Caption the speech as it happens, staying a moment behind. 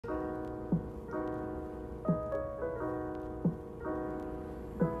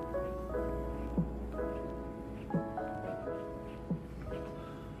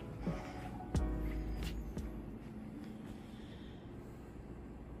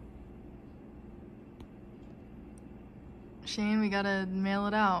Shane, we gotta mail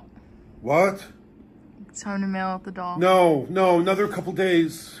it out. What? It's time to mail out the doll. No, another couple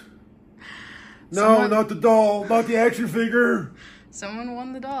days. No, not the doll, not the action figure. Someone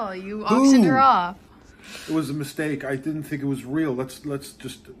won the doll. You auctioned her off. It was a mistake. I didn't think it was real. Let's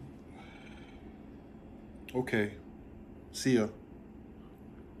just... Okay. See ya.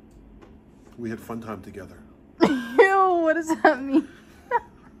 We had fun time together. Ew, what does that mean?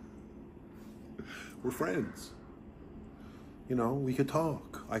 We're friends. You know, we could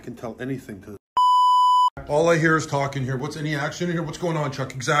talk. I can tell anything to... All I hear is talking here. What's any action in here? What's going on,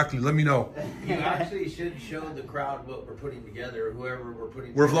 Chuck? Exactly. Let me know. You actually should show the crowd what we're putting together, whoever we're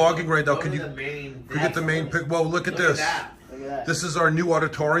putting We're together. vlogging right now. Could Could you get the main pic? Whoa, look at this. Look at that. This is our new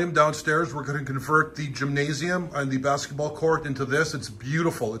auditorium downstairs. We're going to convert the gymnasium and the basketball court into this. It's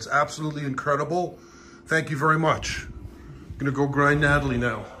beautiful. It's absolutely incredible. Thank you very much. I'm going to go grind Natalie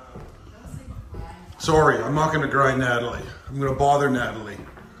now. Sorry, I'm not going to grind Natalie. I'm going to bother Natalie.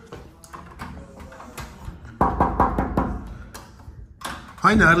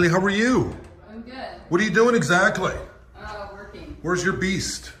 Hi, Natalie. How are you? I'm good. What are you doing exactly? Working. Where's your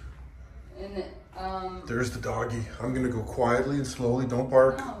beast? And There's the doggy. I'm going to go quietly and slowly. Don't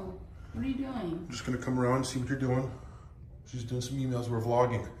bark. No. What are you doing? I'm just going to come around and see what you're doing. She's doing some emails. We're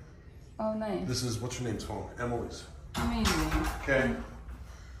vlogging. Oh, nice. This is, what's her name's phone? Emily's. Amazing. Okay.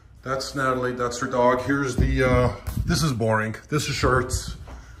 That's Natalie. That's her dog. Here's the, this is boring. This is shirts.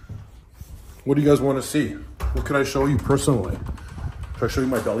 What do you guys want to see? What can I show you personally? Should I show you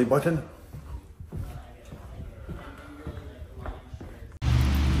my belly button?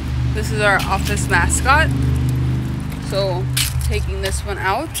 This is our office mascot. So, taking this one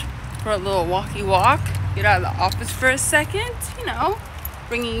out for a little walkie walk. Get out of the office for a second, you know,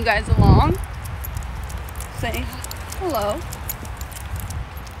 bringing you guys along. Say hello.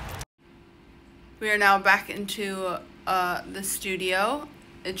 We are now back into the studio.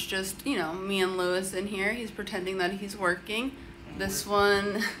 It's just, you know, me and Lewis in here. He's pretending that he's working. This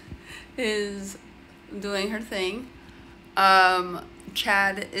one is doing her thing.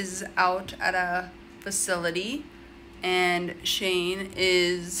 Chad is out at a facility, and Shane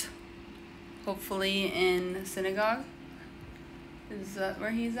is hopefully in synagogue. Is that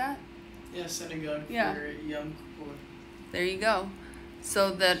where he's at? Yeah, synagogue for young people. There you go.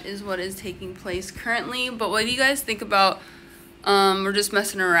 So that is what is taking place currently. But what do you guys think about, we're just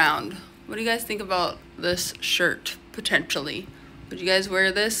messing around. What do you guys think about this shirt, potentially? Would you guys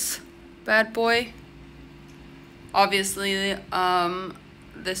wear this bad boy? Obviously,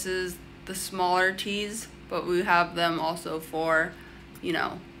 this is the smaller tees, but we have them also for, you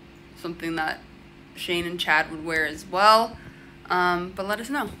know, something that Shane and Chad would wear as well. But let us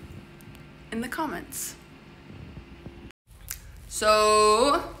know in the comments.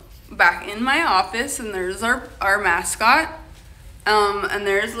 So, back in my office, and there's our mascot. And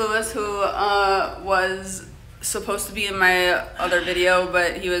there's Lewis, who was supposed to be in my other video,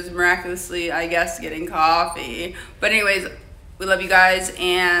 but he was miraculously, I guess, getting coffee. But anyways, we love you guys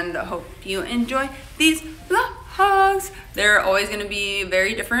and hope you enjoy these vlogs. They're always going to be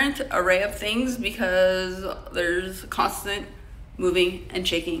very different array of things because there's constant moving and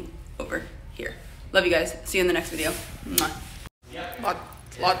shaking over here. Love you guys. See you in the next video. Mwah.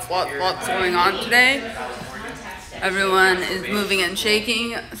 Lots going on today. Everyone is moving and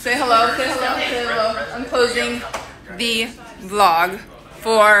shaking. Say hello, say hello, say hello. I'm closing the vlog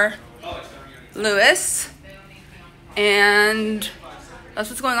for Lewis. And that's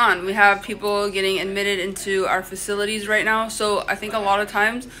what's going on. We have people getting admitted into our facilities right now. So I think a lot of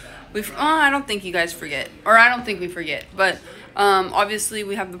times, I don't think you guys forget. Or I don't think we forget. But obviously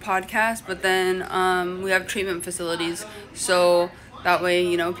we have the podcast, but then we have treatment facilities. So that way,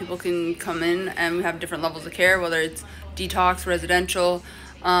 you know, people can come in and we have different levels of care, whether it's detox, residential,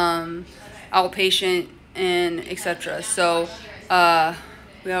 outpatient, and etc. So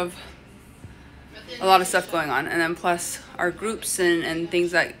we have a lot of stuff going on. And then plus our groups and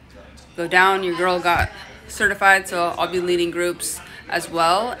things that go down. Your girl got certified, so I'll be leading groups as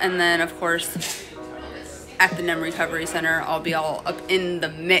well. And then, of course, at the NEM Recovery Center, I'll be all up in the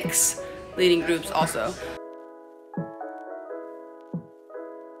mix leading groups also.